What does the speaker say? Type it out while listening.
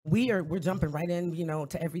we're jumping right in,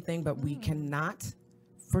 to everything, but we cannot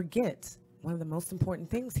forget one of the most important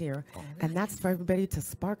things here, and that's for everybody to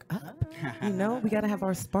spark up. We got to have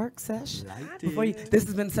our spark sesh. This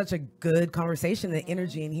has been such a good conversation. The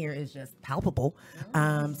energy in here is just palpable.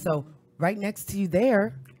 So right next to you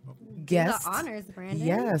there, guest. The honors, Brandon.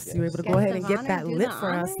 Yes, you're able to go ahead and get that lit for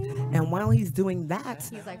us. And while he's doing that,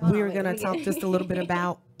 we're going to talk just a little bit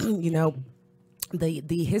about,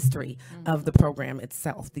 the history of the program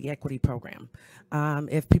itself, the equity program.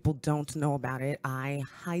 If people don't know about it, I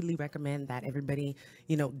highly recommend that everybody,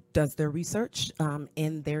 does their research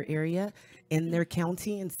in their area, in their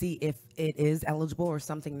county, and see if it is eligible or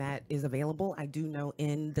something that is available. I do know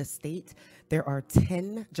in the state there are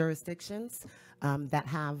 10 jurisdictions that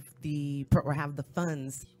have the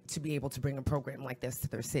funds to be able to bring a program like this to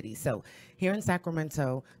their city. So here in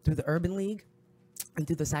Sacramento, through the Urban League, and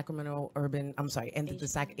through the and through the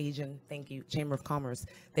Sac Asian, Chamber of Commerce,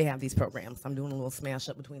 they have these programs. I'm doing a little smash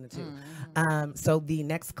up between the two. So the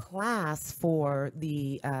next class for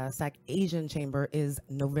the Sac Asian Chamber is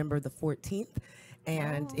November the 14th.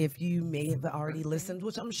 And if you may have already listened,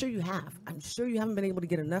 which I'm sure you have, I'm sure you haven't been able to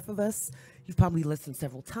get enough of us. You've probably listened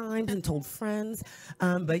several times and told friends,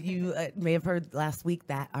 but you may have heard last week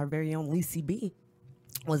that our very own Lacey B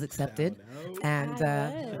was accepted and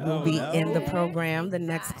will be in the program the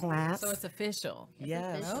next class. So it's official.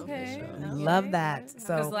 Yes. Okay. Love that. Because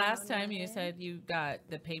So last time you said you got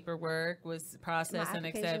the paperwork was processed and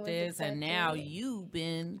accepted, and now you've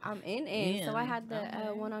been. I'm in. So I had the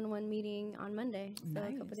one-on-one meeting on Monday, so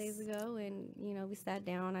a couple days ago, and we sat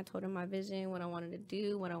down. I told him my vision, what I wanted to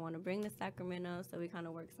do, what I want to bring to Sacramento. So we kind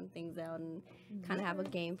of worked some things out and kind of have a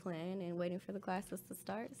game plan and waiting for the classes to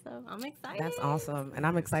start. So I'm excited. that's awesome, and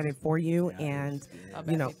I'm excited for you. And I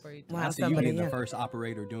see you being the first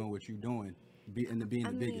operator doing what you're doing, being the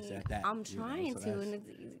biggest at that. I'm trying to.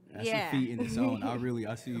 That's a feat in its own.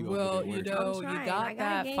 I see you. Well, you got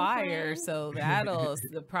that fire, so that'll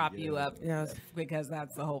prop you up. Yes. Because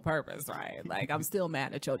that's the whole purpose, right? Like, I'm still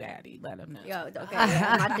mad at your daddy. Let him know. Yo, okay.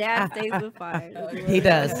 My dad stays with fire. He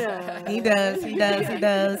does. He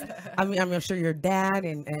does. I mean, I'm sure your dad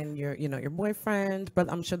and your, your boyfriend,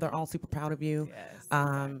 but I'm sure they're all super proud of you.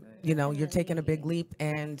 Yes, You're taking a big leap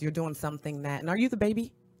and you're doing something that. And are you the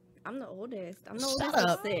baby? I'm the oldest. I'm the Shut oldest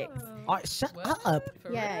up. of 6. Shut up.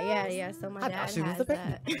 Yeah. So my I dad thought she was has the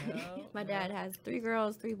baby. my dad has 3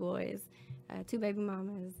 girls, 3 boys, 2 baby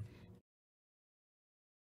mamas.